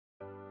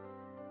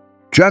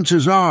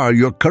Chances are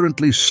you're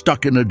currently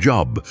stuck in a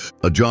job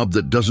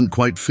that doesn't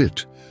quite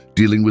fit,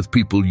 dealing with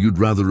people you'd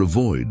rather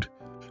avoid.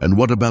 And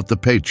what about the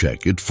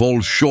paycheck? It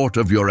falls short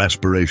of your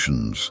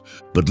aspirations.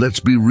 But let's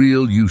be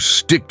real, you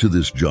stick to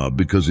this job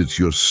because it's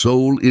your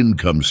sole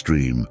income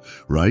stream,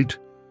 right?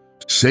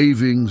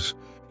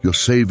 Your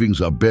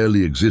savings are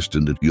barely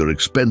existent, and your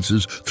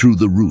expenses through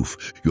the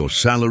roof. Your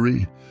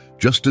salary,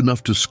 just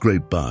enough to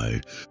scrape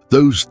by.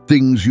 Those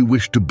things you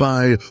wish to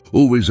buy,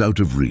 always out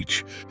of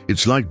reach.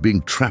 It's like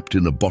being trapped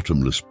in a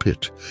bottomless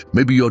pit.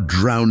 Maybe you're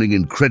drowning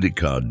in credit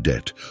card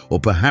debt, or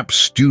perhaps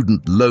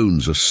student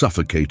loans are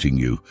suffocating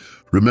you.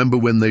 Remember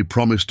when they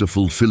promised a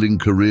fulfilling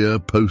career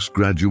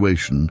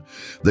post-graduation?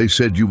 They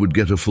said you would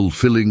get a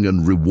fulfilling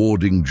and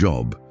rewarding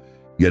job.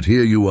 Yet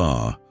here you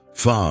are,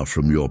 far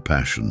from your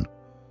passion.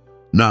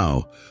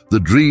 Now, the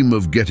dream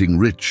of getting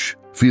rich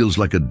feels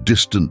like a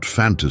distant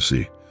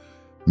fantasy.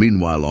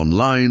 Meanwhile,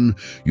 online,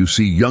 you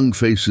see young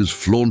faces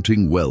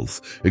flaunting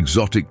wealth,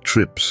 exotic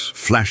trips,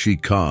 flashy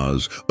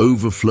cars,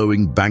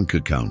 overflowing bank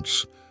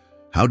accounts.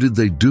 How did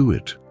they do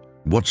it?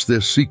 What's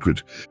their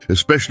secret?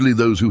 Especially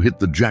those who hit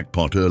the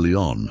jackpot early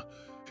on.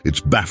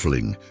 It's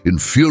baffling,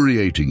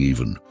 infuriating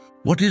even.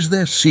 What is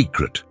their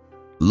secret?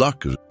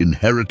 Luck?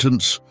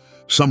 Inheritance?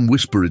 Some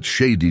whisper it's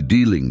shady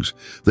dealings.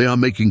 They are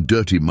making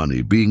dirty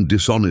money, being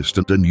dishonest,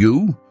 and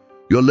you?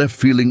 You're left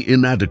feeling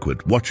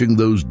inadequate, watching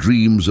those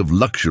dreams of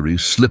luxury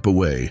slip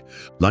away.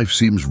 Life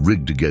seems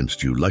rigged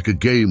against you, like a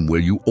game where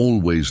you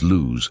always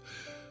lose.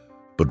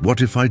 But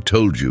what if I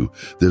told you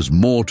there's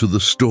more to the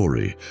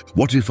story?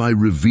 What if I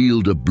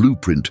revealed a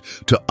blueprint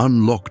to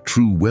unlock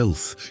true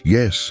wealth?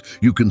 Yes,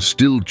 you can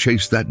still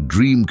chase that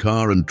dream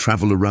car and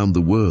travel around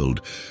the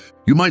world.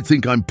 You might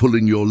think I'm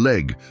pulling your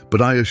leg,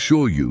 but I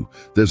assure you,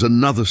 there's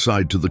another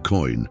side to the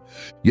coin.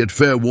 Yet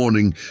fair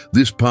warning,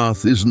 this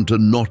path isn't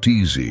not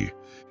easy.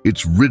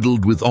 It's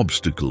riddled with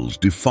obstacles,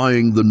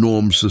 defying the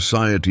norms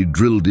society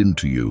drilled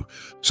into you.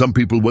 Some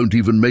people won't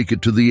even make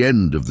it to the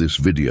end of this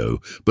video,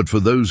 but for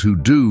those who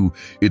do,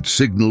 it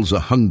signals a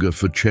hunger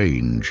for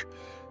change.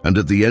 And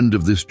at the end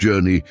of this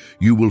journey,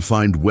 you will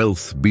find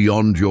wealth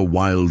beyond your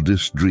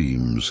wildest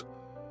dreams.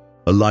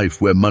 A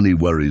life where money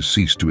worries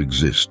cease to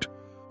exist.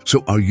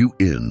 So are you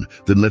in?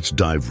 Then let's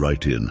dive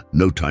right in.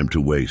 No time to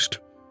waste.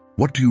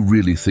 What do you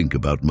really think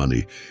about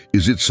money?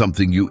 Is it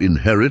something you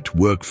inherit,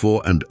 work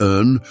for, and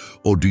earn?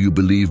 Or do you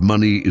believe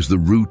money is the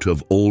root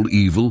of all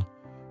evil?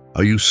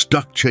 Are you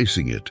stuck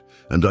chasing it?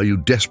 And are you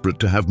desperate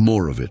to have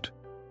more of it?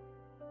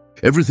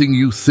 Everything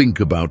you think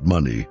about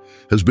money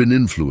has been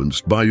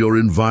influenced by your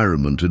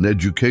environment and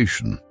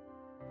education.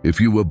 If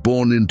you were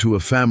born into a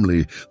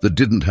family that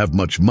didn't have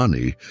much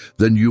money,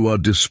 then you are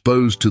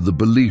disposed to the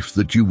belief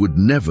that you would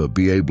never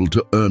be able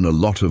to earn a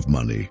lot of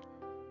money.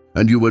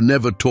 And you were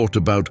never taught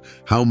about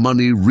how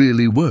money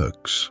really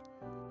works.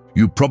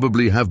 You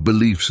probably have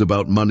beliefs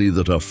about money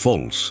that are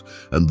false,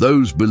 and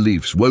those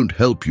beliefs won't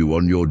help you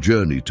on your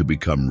journey to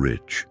become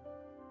rich.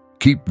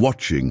 Keep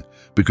watching,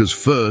 because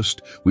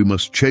first, we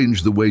must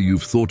change the way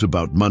you've thought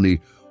about money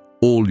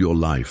all your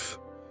life.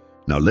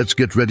 Now let's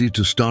get ready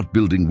to start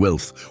building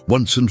wealth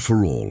once and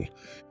for all.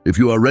 If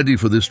you are ready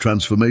for this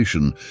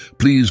transformation,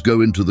 please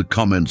go into the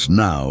comments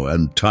now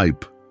and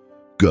type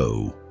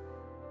GO.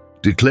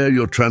 Declare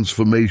your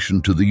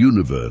transformation to the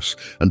universe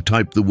and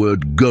type the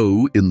word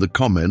GO in the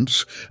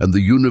comments, and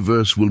the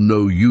universe will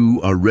know you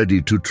are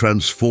ready to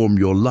transform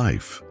your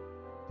life.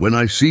 When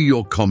I see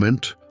your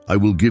comment, I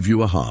will give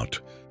you a heart.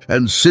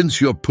 And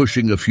since you're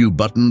pushing a few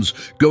buttons,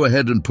 go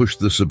ahead and push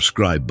the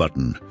subscribe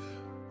button.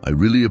 I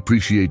really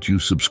appreciate you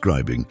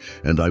subscribing,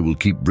 and I will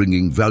keep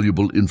bringing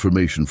valuable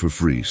information for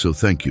free, so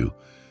thank you.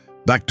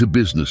 Back to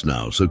business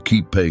now, so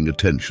keep paying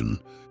attention.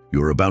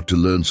 You're about to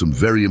learn some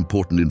very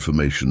important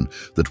information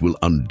that will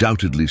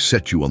undoubtedly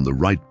set you on the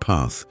right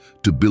path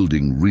to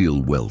building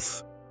real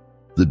wealth.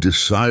 The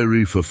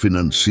desire for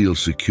financial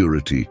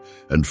security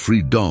and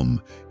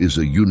freedom is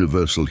a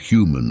universal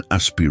human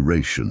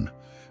aspiration.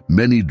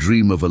 Many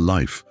dream of a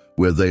life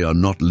where they are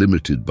not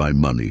limited by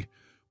money,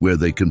 where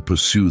they can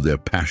pursue their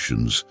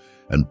passions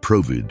and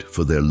provide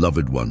for their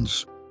loved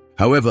ones.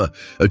 However,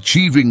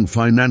 achieving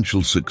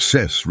financial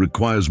success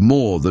requires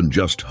more than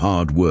just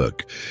hard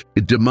work.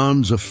 It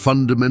demands a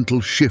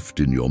fundamental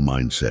shift in your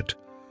mindset,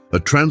 a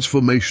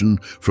transformation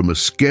from a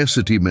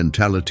scarcity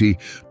mentality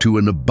to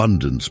an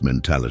abundance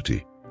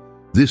mentality.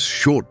 This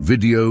short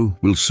video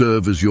will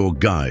serve as your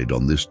guide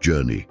on this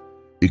journey,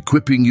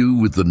 equipping you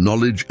with the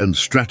knowledge and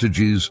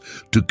strategies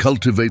to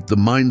cultivate the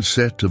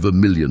mindset of a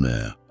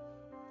millionaire.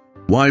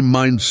 Why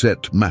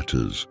mindset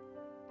matters.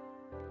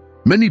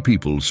 Many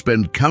people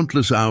spend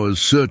countless hours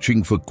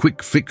searching for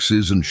quick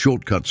fixes and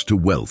shortcuts to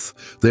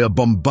wealth. They are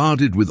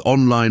bombarded with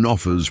online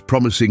offers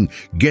promising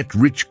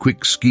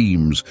get-rich-quick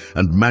schemes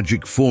and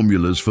magic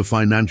formulas for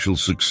financial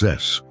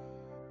success.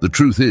 The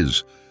truth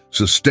is,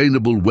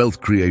 sustainable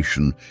wealth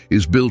creation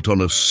is built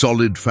on a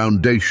solid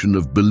foundation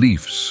of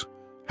beliefs,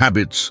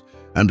 habits,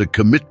 and a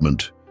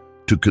commitment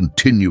to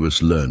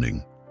continuous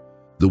learning.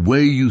 The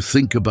way you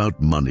think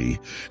about money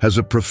has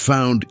a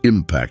profound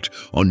impact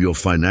on your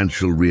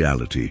financial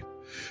reality.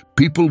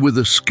 People with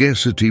a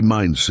scarcity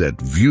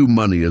mindset view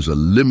money as a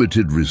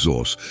limited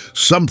resource,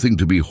 something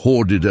to be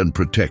hoarded and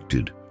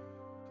protected.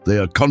 They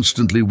are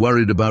constantly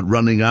worried about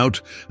running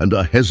out and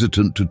are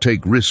hesitant to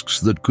take risks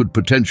that could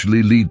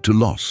potentially lead to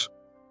loss.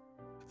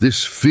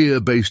 This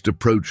fear-based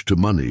approach to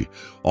money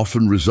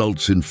often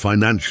results in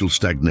financial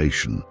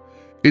stagnation.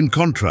 In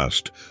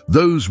contrast,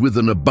 those with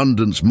an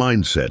abundance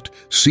mindset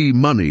see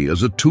money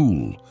as a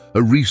tool,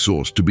 a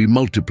resource to be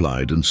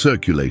multiplied and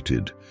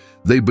circulated.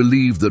 They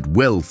believe that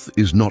wealth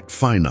is not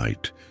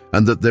finite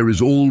and that there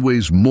is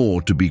always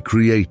more to be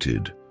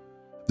created.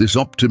 This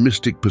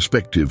optimistic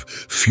perspective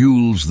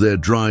fuels their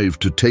drive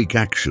to take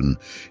action,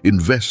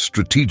 invest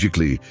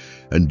strategically,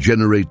 and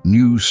generate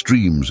new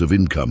streams of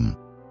income.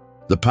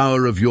 The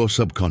power of your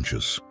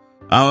subconscious.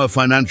 Our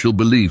financial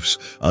beliefs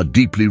are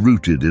deeply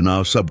rooted in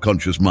our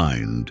subconscious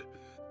mind.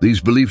 These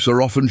beliefs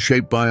are often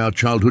shaped by our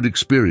childhood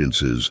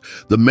experiences,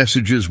 the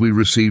messages we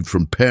received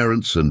from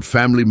parents and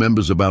family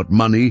members about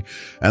money,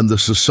 and the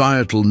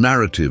societal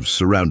narratives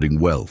surrounding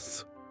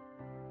wealth.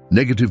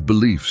 Negative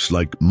beliefs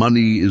like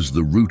money is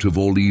the root of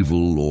all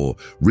evil or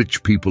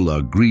rich people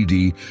are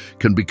greedy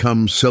can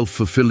become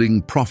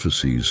self-fulfilling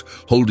prophecies,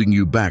 holding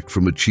you back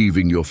from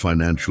achieving your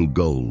financial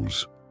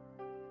goals.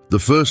 The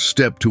first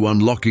step to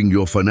unlocking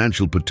your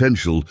financial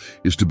potential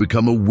is to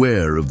become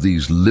aware of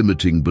these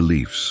limiting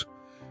beliefs.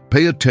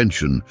 Pay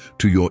attention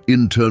to your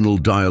internal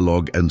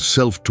dialogue and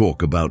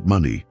self-talk about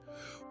money.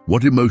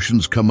 What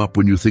emotions come up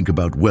when you think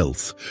about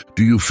wealth?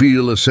 Do you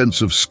feel a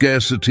sense of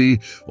scarcity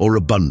or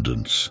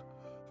abundance?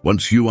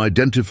 Once you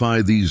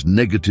identify these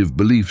negative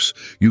beliefs,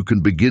 you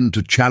can begin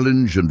to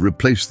challenge and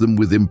replace them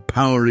with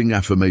empowering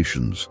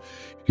affirmations.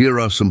 Here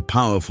are some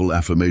powerful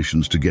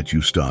affirmations to get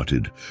you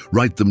started.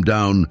 Write them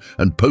down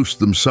and post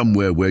them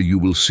somewhere where you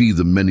will see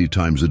them many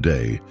times a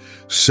day.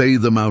 Say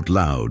them out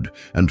loud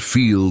and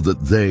feel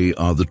that they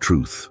are the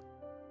truth.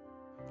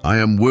 I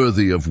am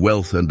worthy of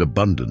wealth and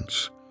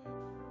abundance.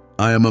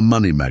 I am a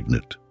money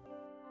magnet.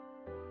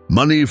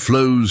 Money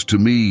flows to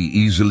me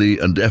easily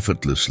and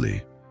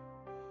effortlessly.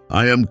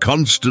 I am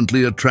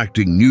constantly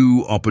attracting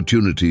new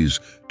opportunities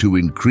to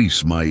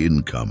increase my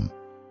income.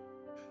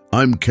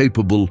 I'm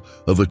capable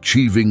of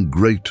achieving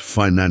great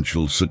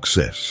financial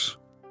success.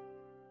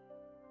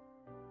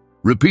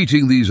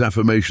 Repeating these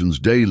affirmations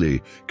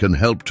daily can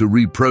help to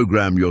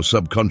reprogram your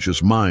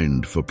subconscious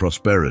mind for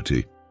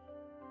prosperity.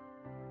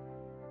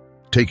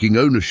 Taking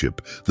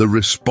ownership, the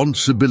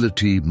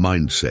responsibility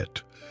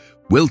mindset.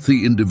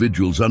 Wealthy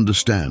individuals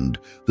understand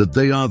that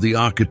they are the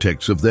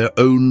architects of their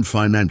own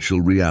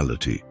financial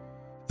reality.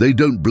 They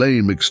don't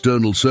blame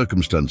external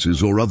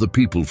circumstances or other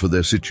people for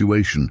their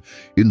situation.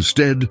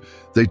 Instead,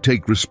 they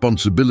take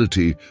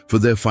responsibility for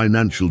their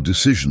financial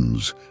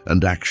decisions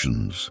and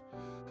actions.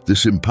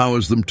 This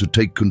empowers them to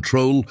take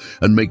control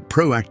and make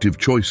proactive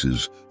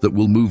choices that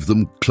will move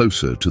them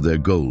closer to their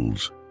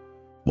goals.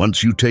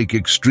 Once you take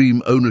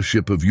extreme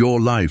ownership of your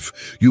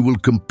life, you will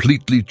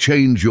completely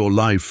change your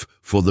life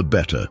for the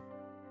better.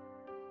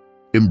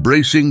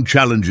 Embracing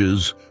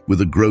challenges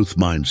with a growth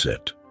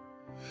mindset.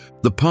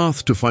 The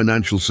path to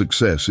financial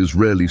success is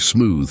rarely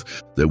smooth.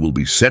 There will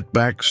be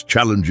setbacks,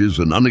 challenges,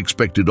 and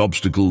unexpected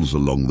obstacles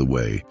along the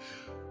way.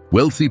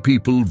 Wealthy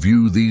people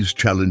view these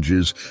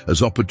challenges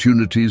as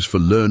opportunities for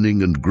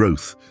learning and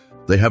growth.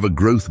 They have a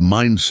growth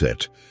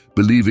mindset,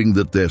 believing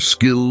that their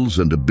skills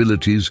and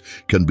abilities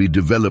can be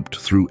developed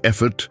through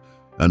effort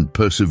and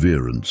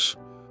perseverance.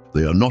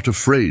 They are not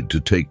afraid to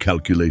take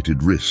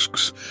calculated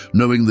risks,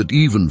 knowing that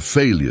even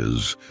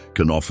failures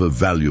can offer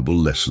valuable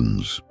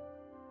lessons.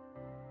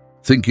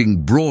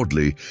 Thinking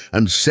broadly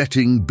and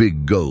setting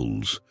big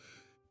goals.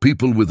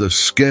 People with a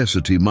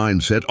scarcity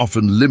mindset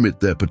often limit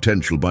their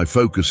potential by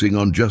focusing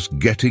on just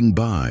getting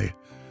by.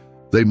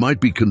 They might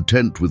be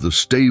content with a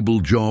stable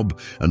job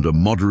and a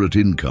moderate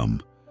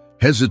income,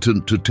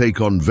 hesitant to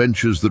take on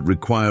ventures that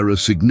require a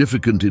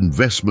significant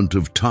investment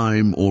of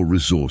time or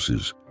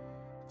resources.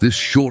 This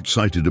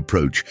short-sighted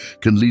approach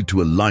can lead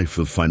to a life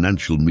of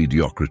financial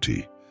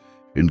mediocrity.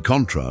 In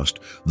contrast,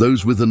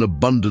 those with an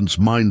abundance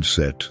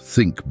mindset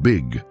think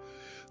big.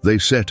 They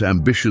set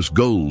ambitious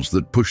goals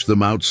that push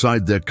them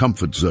outside their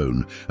comfort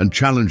zone and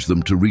challenge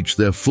them to reach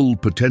their full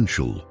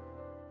potential.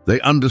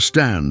 They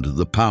understand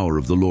the power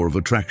of the law of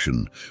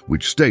attraction,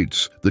 which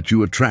states that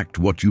you attract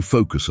what you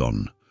focus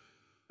on.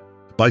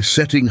 By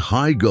setting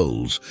high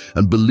goals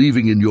and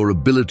believing in your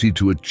ability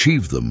to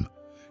achieve them,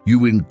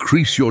 you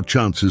increase your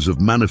chances of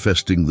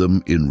manifesting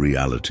them in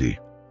reality.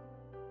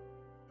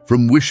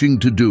 From wishing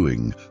to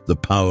doing, the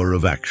power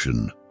of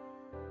action.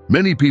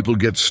 Many people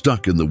get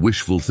stuck in the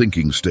wishful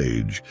thinking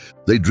stage.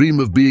 They dream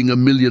of being a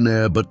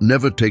millionaire but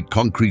never take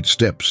concrete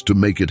steps to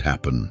make it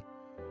happen.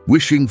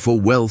 Wishing for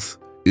wealth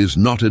is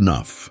not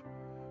enough.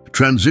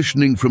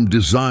 Transitioning from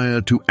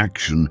desire to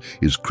action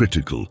is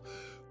critical.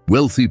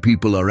 Wealthy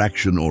people are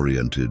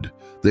action-oriented.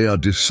 They are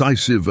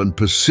decisive and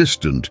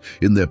persistent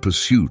in their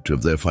pursuit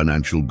of their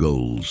financial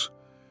goals.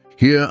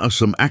 Here are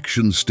some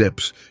action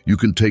steps you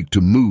can take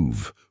to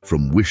move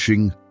from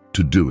wishing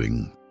to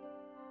doing.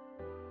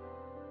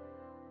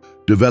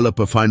 Develop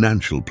a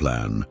financial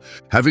plan.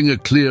 Having a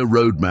clear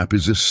roadmap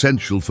is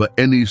essential for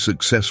any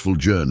successful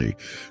journey.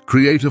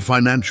 Create a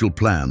financial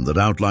plan that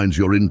outlines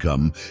your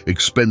income,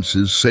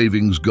 expenses,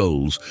 savings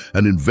goals,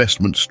 and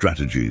investment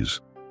strategies.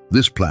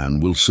 This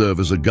plan will serve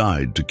as a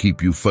guide to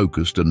keep you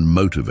focused and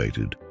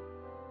motivated.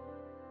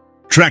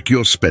 Track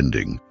your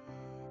spending.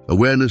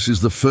 Awareness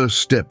is the first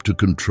step to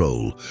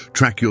control.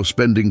 Track your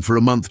spending for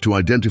a month to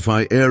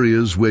identify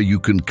areas where you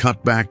can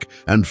cut back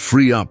and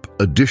free up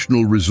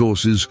additional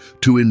resources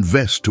to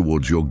invest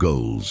towards your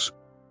goals.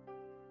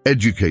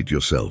 Educate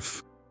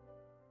yourself.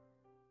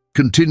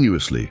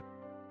 Continuously.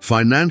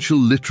 Financial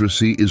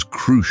literacy is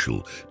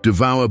crucial.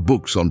 Devour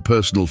books on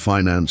personal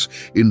finance,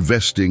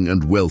 investing,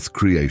 and wealth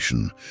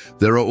creation.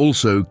 There are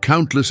also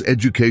countless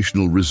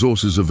educational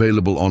resources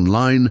available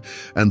online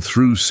and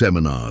through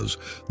seminars.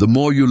 The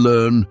more you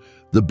learn,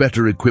 the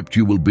better equipped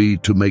you will be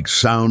to make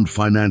sound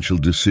financial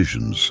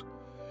decisions.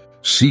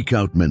 Seek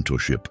out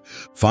mentorship.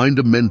 Find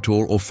a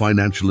mentor or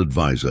financial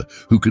advisor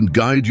who can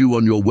guide you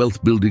on your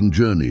wealth-building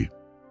journey.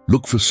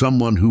 Look for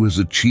someone who has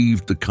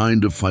achieved the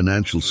kind of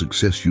financial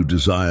success you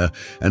desire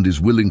and is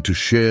willing to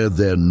share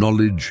their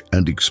knowledge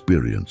and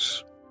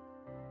experience.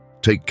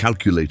 Take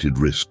calculated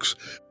risks.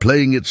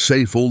 Playing it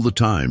safe all the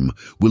time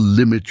will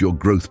limit your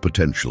growth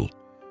potential.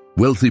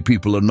 Wealthy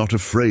people are not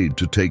afraid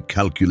to take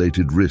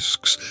calculated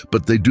risks,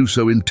 but they do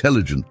so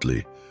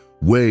intelligently.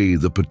 Weigh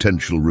the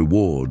potential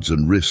rewards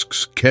and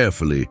risks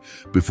carefully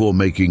before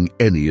making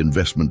any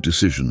investment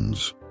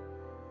decisions.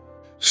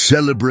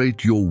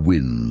 Celebrate your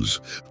wins.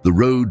 The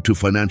road to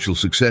financial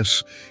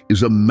success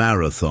is a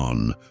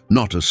marathon,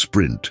 not a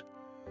sprint.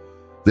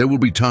 There will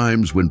be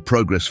times when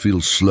progress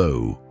feels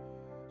slow.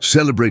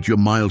 Celebrate your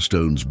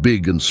milestones,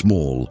 big and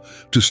small,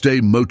 to stay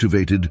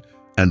motivated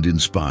and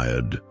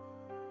inspired.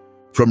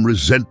 From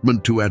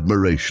resentment to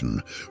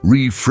admiration,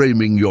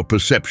 reframing your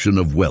perception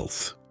of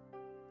wealth.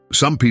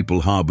 Some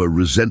people harbor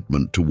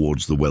resentment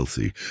towards the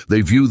wealthy. They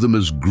view them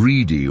as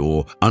greedy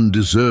or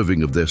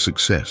undeserving of their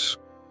success.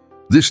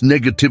 This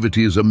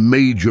negativity is a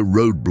major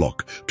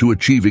roadblock to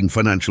achieving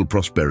financial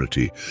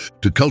prosperity.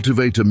 To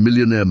cultivate a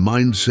millionaire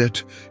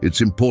mindset, it's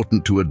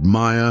important to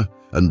admire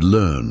and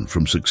learn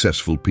from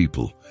successful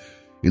people.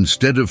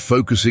 Instead of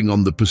focusing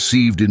on the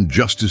perceived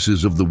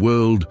injustices of the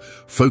world,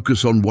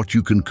 focus on what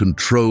you can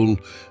control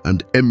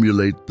and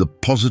emulate the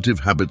positive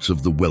habits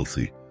of the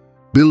wealthy.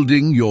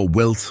 Building your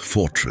wealth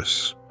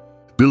fortress.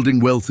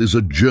 Building wealth is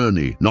a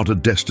journey, not a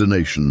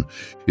destination.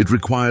 It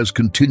requires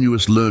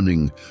continuous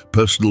learning,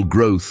 personal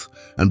growth,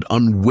 and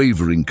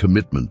unwavering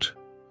commitment.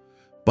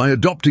 By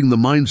adopting the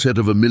mindset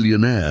of a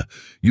millionaire,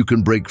 you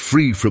can break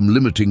free from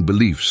limiting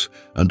beliefs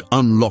and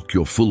unlock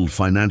your full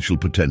financial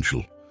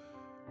potential.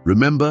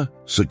 Remember,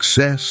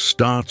 success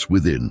starts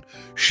within.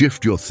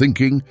 Shift your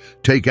thinking,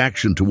 take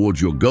action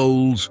towards your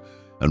goals,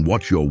 and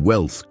watch your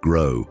wealth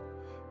grow.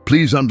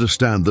 Please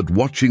understand that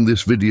watching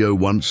this video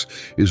once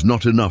is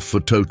not enough for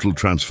total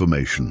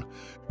transformation.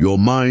 Your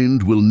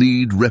mind will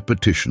need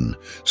repetition.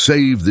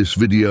 Save this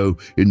video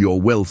in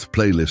your wealth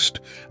playlist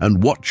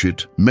and watch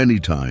it many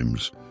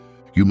times.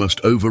 You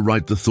must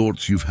overwrite the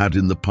thoughts you've had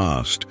in the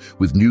past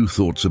with new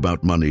thoughts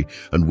about money,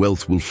 and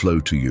wealth will flow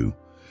to you.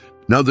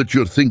 Now that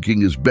your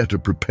thinking is better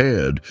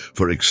prepared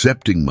for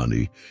accepting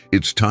money,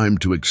 it's time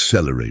to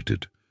accelerate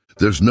it.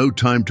 There's no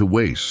time to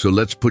waste, so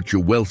let's put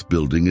your wealth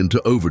building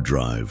into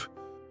overdrive.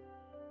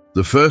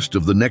 The first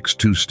of the next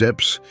 2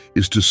 steps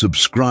is to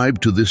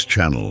subscribe to this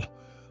channel.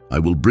 I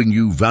will bring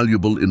you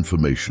valuable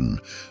information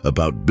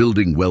about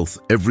building wealth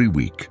every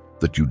week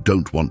that you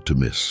don't want to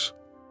miss.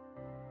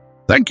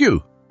 Thank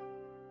you.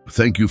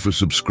 Thank you for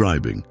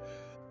subscribing.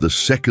 The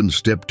second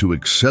step to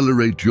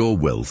accelerate your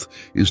wealth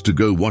is to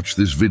go watch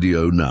this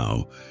video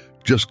now.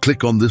 Just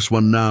click on this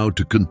one now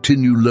to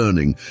continue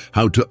learning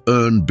how to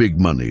earn big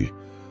money.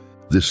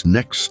 This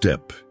next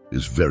step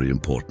is very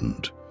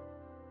important.